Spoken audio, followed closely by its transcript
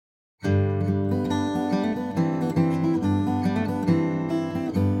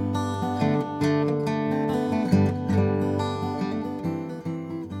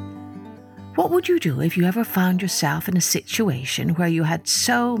What would you do if you ever found yourself in a situation where you had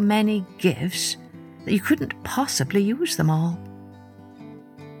so many gifts that you couldn't possibly use them all?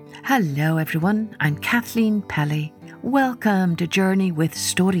 Hello everyone, I'm Kathleen Pelly. Welcome to Journey with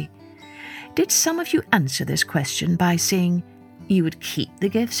Story. Did some of you answer this question by saying you would keep the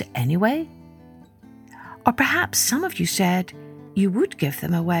gifts anyway? Or perhaps some of you said you would give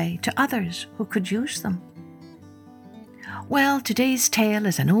them away to others who could use them. Well, today's tale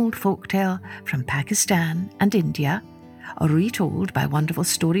is an old folk tale from Pakistan and India, retold by wonderful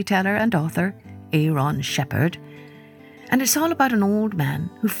storyteller and author Aaron Shepard. And it's all about an old man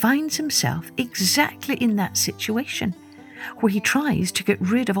who finds himself exactly in that situation, where he tries to get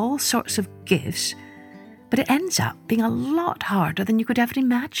rid of all sorts of gifts, but it ends up being a lot harder than you could ever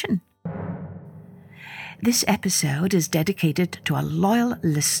imagine. This episode is dedicated to a loyal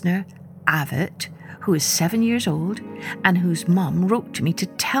listener, Avit, who is 7 years old and whose mum wrote to me to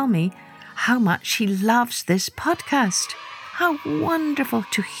tell me how much she loves this podcast. How wonderful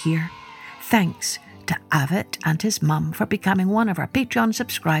to hear. Thanks to Avit and his mum for becoming one of our Patreon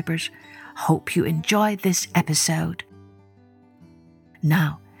subscribers. Hope you enjoy this episode.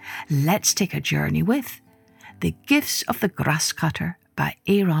 Now, let's take a journey with The Gifts of the Grasscutter by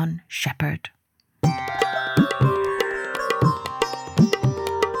Aaron Shepard.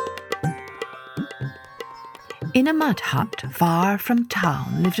 In a mud hut far from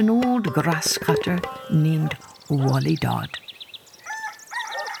town lived an old grasscutter named Wally Dodd.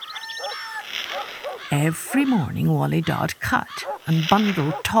 Every morning Wally Dodd cut and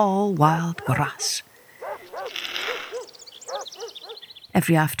bundled tall wild grass.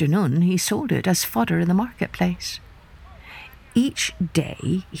 Every afternoon he sold it as fodder in the marketplace. Each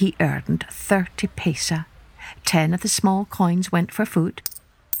day he earned 30 paisa. 10 of the small coins went for food,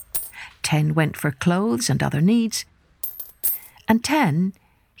 10 went for clothes and other needs, and 10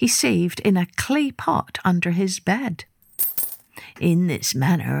 he saved in a clay pot under his bed. In this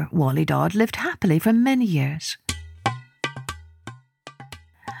manner, Wally Dodd lived happily for many years.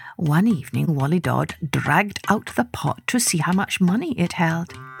 One evening, Wally Dodd dragged out the pot to see how much money it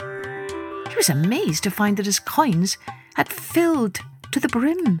held. He was amazed to find that his coins had filled to the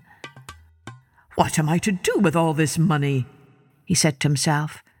brim. "What am I to do with all this money?" he said to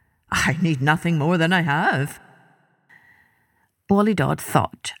himself. "I need nothing more than I have." Wally Dodd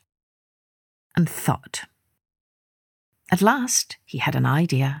thought and thought. At last, he had an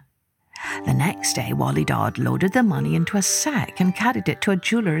idea. The next day, Wally Dodd loaded the money into a sack and carried it to a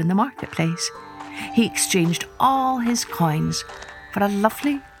jeweller in the marketplace. He exchanged all his coins for a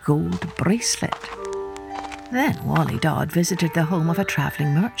lovely gold bracelet. Then Wally Dodd visited the home of a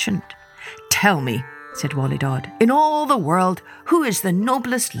travelling merchant. "Tell me," said Wally Dodd, "in all the world, who is the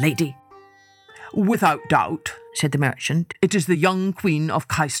noblest lady?" "Without doubt," said the merchant, "it is the young Queen of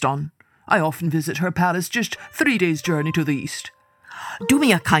Kaiston. I often visit her palace just 3 days' journey to the east." "Do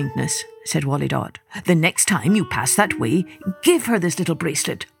me a kindness," said Wally Dodd. "The next time you pass that way, give her this little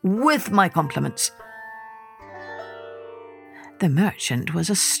bracelet, with my compliments." The merchant was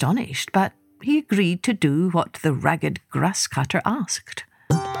astonished, but he agreed to do what the ragged grasscutter asked.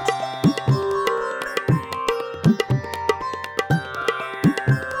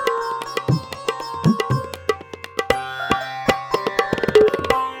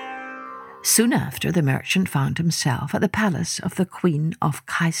 Soon after, the merchant found himself at the palace of the Queen of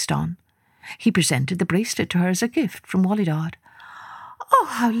Kaiston. He presented the bracelet to her as a gift from Wally Dodd. "Oh,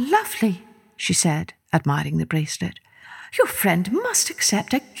 how lovely," she said, admiring the bracelet. "Your friend must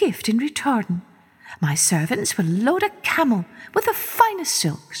accept a gift in return. My servants will load a camel with the finest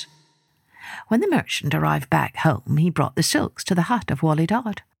silks." When the merchant arrived back home, he brought the silks to the hut of Wally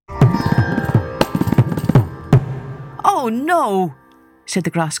Dodd. "Oh, no," said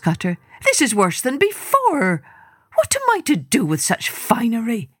the grasscutter. "This is worse than before. What am I to do with such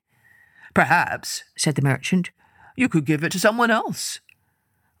finery?" "Perhaps," said the merchant, "you could give it to someone else."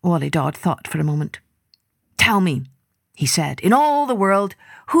 Wally Dodd thought for a moment. "Tell me," he said, "in all the world,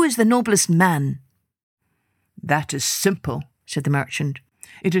 who is the noblest man?" "That is simple," said the merchant.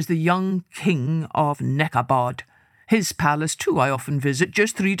 "It is the young king of Nekabad. His palace, too, I often visit,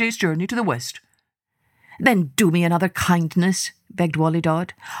 just 3 days' journey to the west." "Then do me another kindness," begged Wally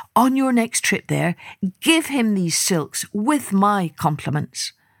Dodd. "On your next trip there, give him these silks with my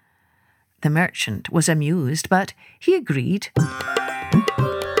compliments." The merchant was amused, but he agreed.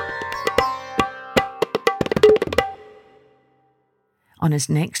 On his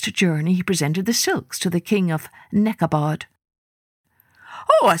next journey, he presented the silks to the king of Nekabad.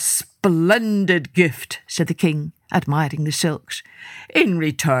 "Oh, a splendid gift," said the king, admiring the silks. "In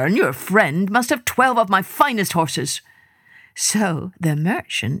return, your friend must have 12 of my finest horses." So the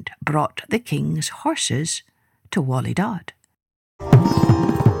merchant brought the king's horses to Wally Dodd.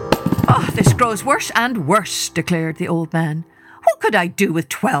 "Oh, this grows worse and worse," declared the old man. "What could I do with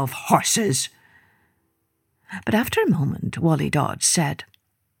 12 horses?" But after a moment, Wally Dodd said,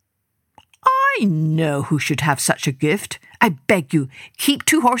 "I know who should have such a gift. I beg you, keep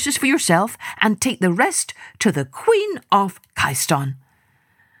 2 horses for yourself and take the rest to the Queen of Kyston."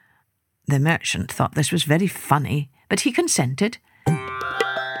 The merchant thought this was very funny, but he consented.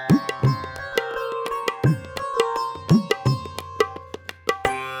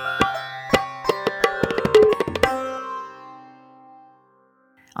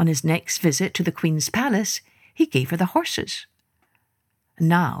 On his next visit to the Queen's palace, he gave her the horses.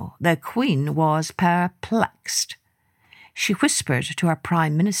 Now the Queen was perplexed. She whispered to her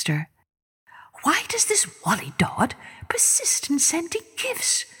Prime Minister, "Why does this Wally Dodd persist in sending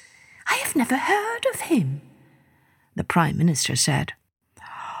gifts? I have never heard of him." The Prime Minister said,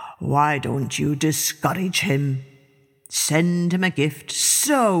 "Why don't you discourage him? Send him a gift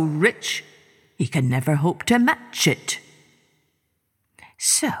so rich he can never hope to match it."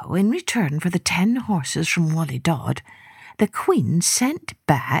 So, in return for the 10 horses from Wally Dodd, the Queen sent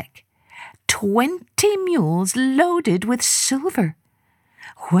back 20 mules loaded with silver.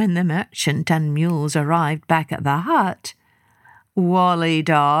 When the merchant and mules arrived back at the hut, Wally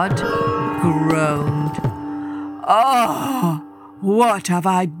Dodd groaned, "Oh, what have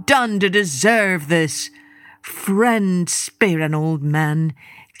I done to deserve this? Friend, spare an old man.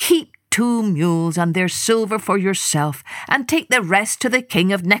 Keep 2 mules and their silver for yourself, and take the rest to the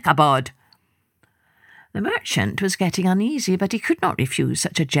King of Nekabod." The merchant was getting uneasy, but he could not refuse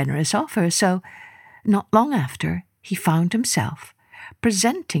such a generous offer, so not long after he found himself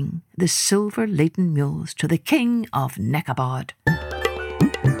presenting the silver-laden mules to the King of Nekabod.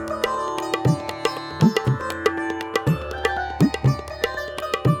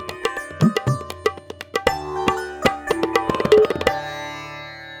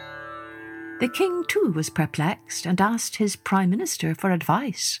 The king, too, was perplexed and asked his Prime Minister for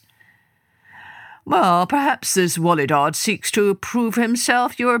advice. "Well, perhaps this Wally Dodd seeks to prove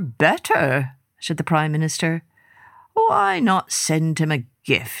himself your better," said the Prime Minister. "Why not send him a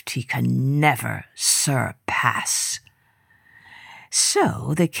gift he can never surpass?"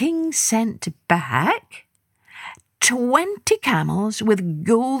 So the king sent back 20 camels with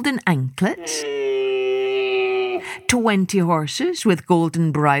golden anklets, 20 horses with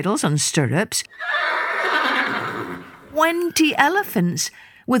golden bridles and stirrups, 20 elephants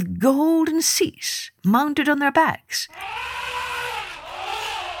with golden seats mounted on their backs,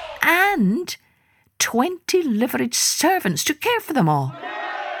 and 20 liveried servants to care for them all.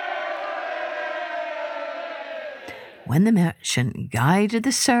 When the merchant guided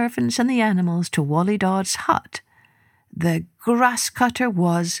the servants and the animals to Wally Dodd's hut, the grasscutter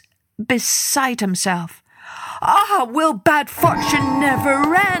was beside himself. "Ah, will bad fortune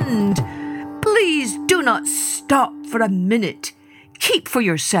never end? Please do not stop for a minute. Keep for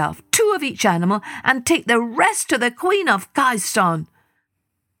yourself 2 of each animal and take the rest to the Queen of Kyston."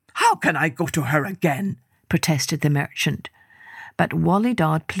 "How can I go to her again?" protested the merchant. But Wally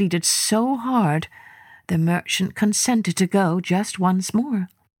Dodd pleaded so hard, the merchant consented to go just once more.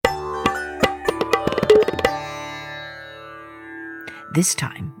 This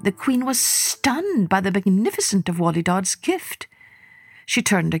time, the Queen was stunned by the magnificence of Wally Dodd's gift. She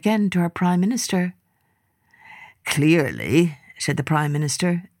turned again to her Prime Minister. "Clearly," said the Prime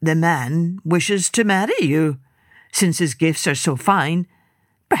Minister, "the man wishes to marry you. Since his gifts are so fine,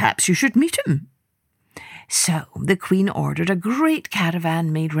 perhaps you should meet him." So the Queen ordered a great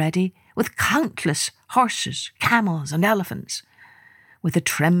caravan made ready, with countless horses, camels, and elephants. With the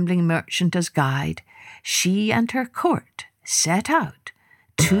trembling merchant as guide, she and her court set out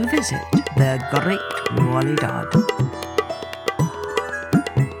to visit the great Wally Dodd.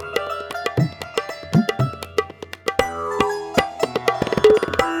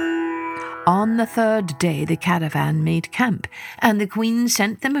 On the 3rd day, the caravan made camp, and the Queen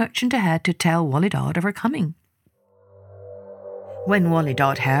sent the merchant ahead to tell Wally Dodd of her coming. When Wally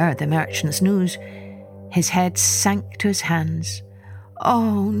Dodd heard the merchant's news, his head sank to his hands.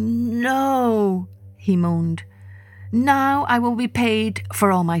 "Oh, no," he moaned. "Now I will be paid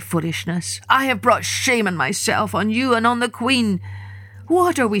for all my foolishness. I have brought shame on myself, on you, and on the Queen.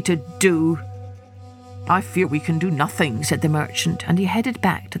 What are we to do?" "I fear we can do nothing," said the merchant, and he headed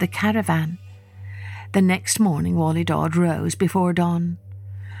back to the caravan. The next morning Wally Dodd rose before dawn.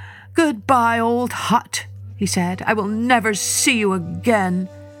 "Goodbye, old hut," he said. "I will never see you again."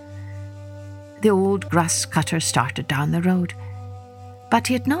 The old grass cutter started down the road, but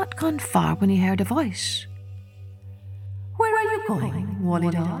he had not gone far when he heard a voice. "Where you going, Wally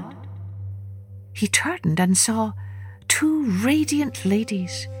Dod? He turned and saw 2 radiant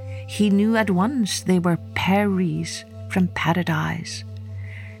ladies. He knew at once they were Peris from Paradise.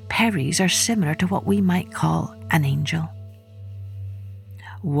 Peris are similar to what we might call an angel.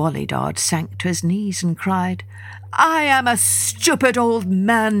 Wally Dod sank to his knees and cried, "I am a stupid old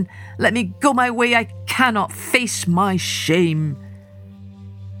man. Let me go my way. I cannot face my shame."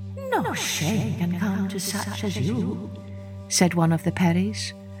 "No shame can come to such as you," said one of the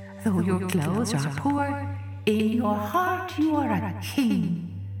Peris. "Though your clothes are poor, in your heart you are a king."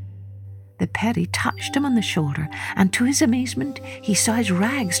 The Peri touched him on the shoulder, and to his amazement he saw his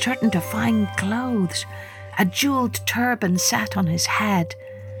rags turn into fine clothes. A jewelled turban sat on his head.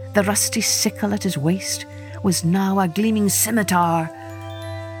 The rusty sickle at his waist was now a gleaming scimitar.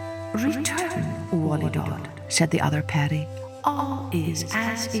 "Return, Wally Dod," said the other Peri. "All is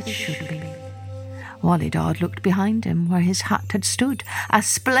as it should be." Wally Dod looked behind him where his hut had stood. A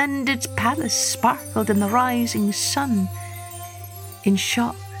splendid palace sparkled in the rising sun. In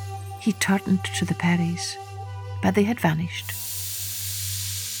shock, he turned to the Peris, but they had vanished.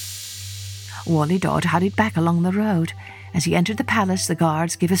 Wally Dod hurried back along the road. As he entered the palace, the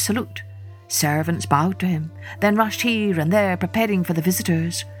guards gave a salute. Servants bowed to him, then rushed here and there, preparing for the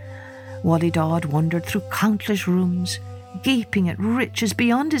visitors. Wally Dod wandered through countless rooms, gaping at riches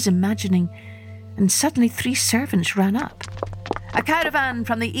beyond his imagining, and suddenly 3 servants ran up. "A caravan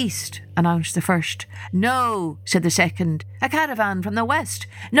from the east," announced the first. "No," said the second. "A caravan from the west."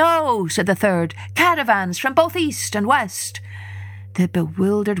 "No," said the third. "Caravans from both east and west." The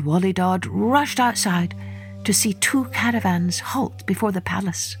bewildered Wally Dod rushed outside to see 2 caravans halt before the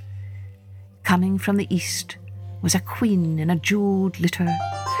palace. Coming from the east was a queen in a jewelled litter.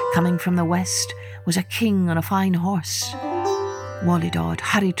 Coming from the west was a king on a fine horse. Wally Dod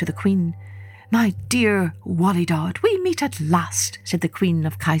hurried to the queen. "My dear Wally Dod, we meet at last," said the Queen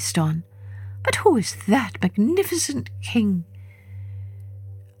of Kyston. "But who is that magnificent king?"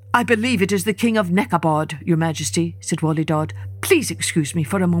 "I believe it is the King of Nekabod, Your Majesty," said Wally Dod. "Please excuse me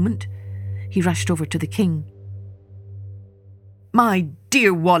for a moment." He rushed over to the king. "My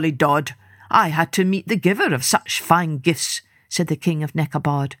dear Wally Dod, I had to meet the giver of such fine gifts," said the King of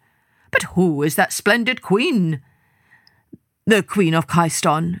Nekabod. "But who is that splendid queen?" "The Queen of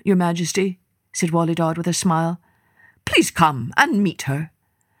Kyston, Your Majesty," said Wally Dod with a smile. "Please come and meet her."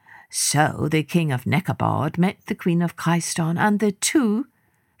 So the King of Nekabod met the Queen of Kyston, and the 2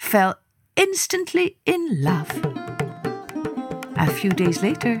 fell instantly in love. A few days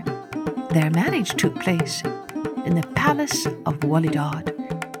later, their marriage took place in the palace of Wally Dod.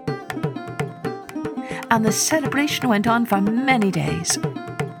 And the celebration went on for many days.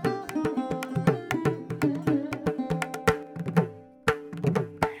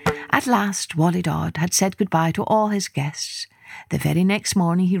 At last, Wally Dod had said goodbye to all his guests. The very next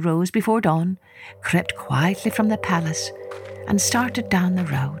morning he rose before dawn, crept quietly from the palace, and started down the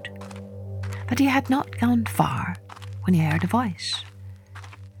road. But he had not gone far when he heard a voice.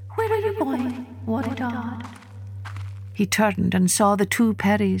 "Where are you going, Wally Dod?" He turned and saw the 2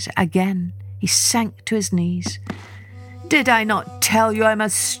 Peris again. He sank to his knees. "Did I not tell you I'm a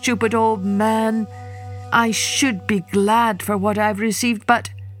stupid old man? I should be glad for what I've received,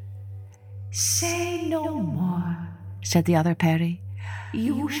 but—" "Say no more," said the other Peri.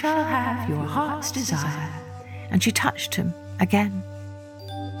 "You shall have your heart's desire." And she touched him again.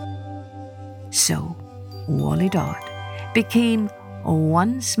 So Wally Dod became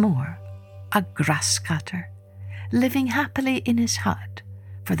once more a grass cutter, living happily in his hut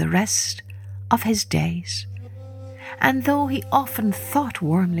for the rest of his days. And though he often thought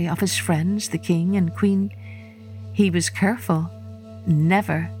warmly of his friends, the king and queen, he was careful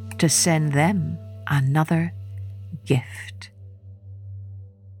never to send them another gift.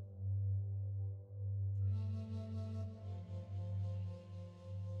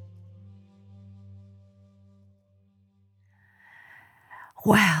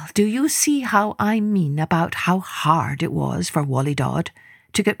 Well, do you see how I mean about how hard it was for Wally Dod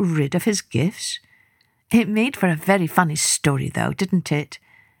to get rid of his gifts? It made for a very funny story, though, didn't it?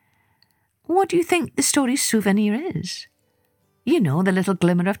 What do you think the story's souvenir is? You know, the little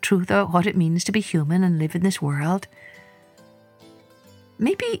glimmer of truth about what it means to be human and live in this world.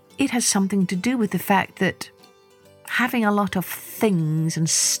 Maybe it has something to do with the fact that having a lot of things and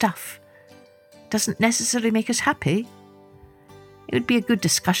stuff doesn't necessarily make us happy. It would be a good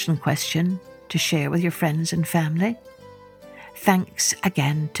discussion question to share with your friends and family. Thanks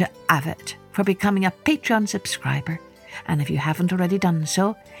again to Avit for becoming a Patreon subscriber. And if you haven't already done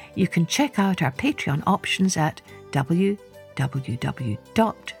so, you can check out our Patreon options at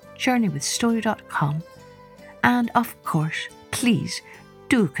www.journeywithstory.com. And of course, Please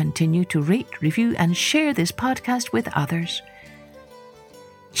do continue to rate, review, and share this podcast with others.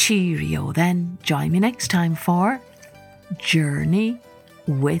 Cheerio then. Join me next time for Journey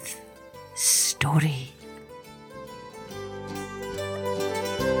with Story.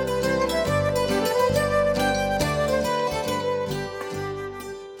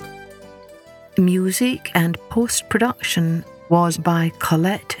 Music and post-production was by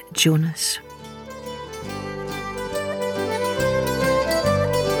Colette Jonas.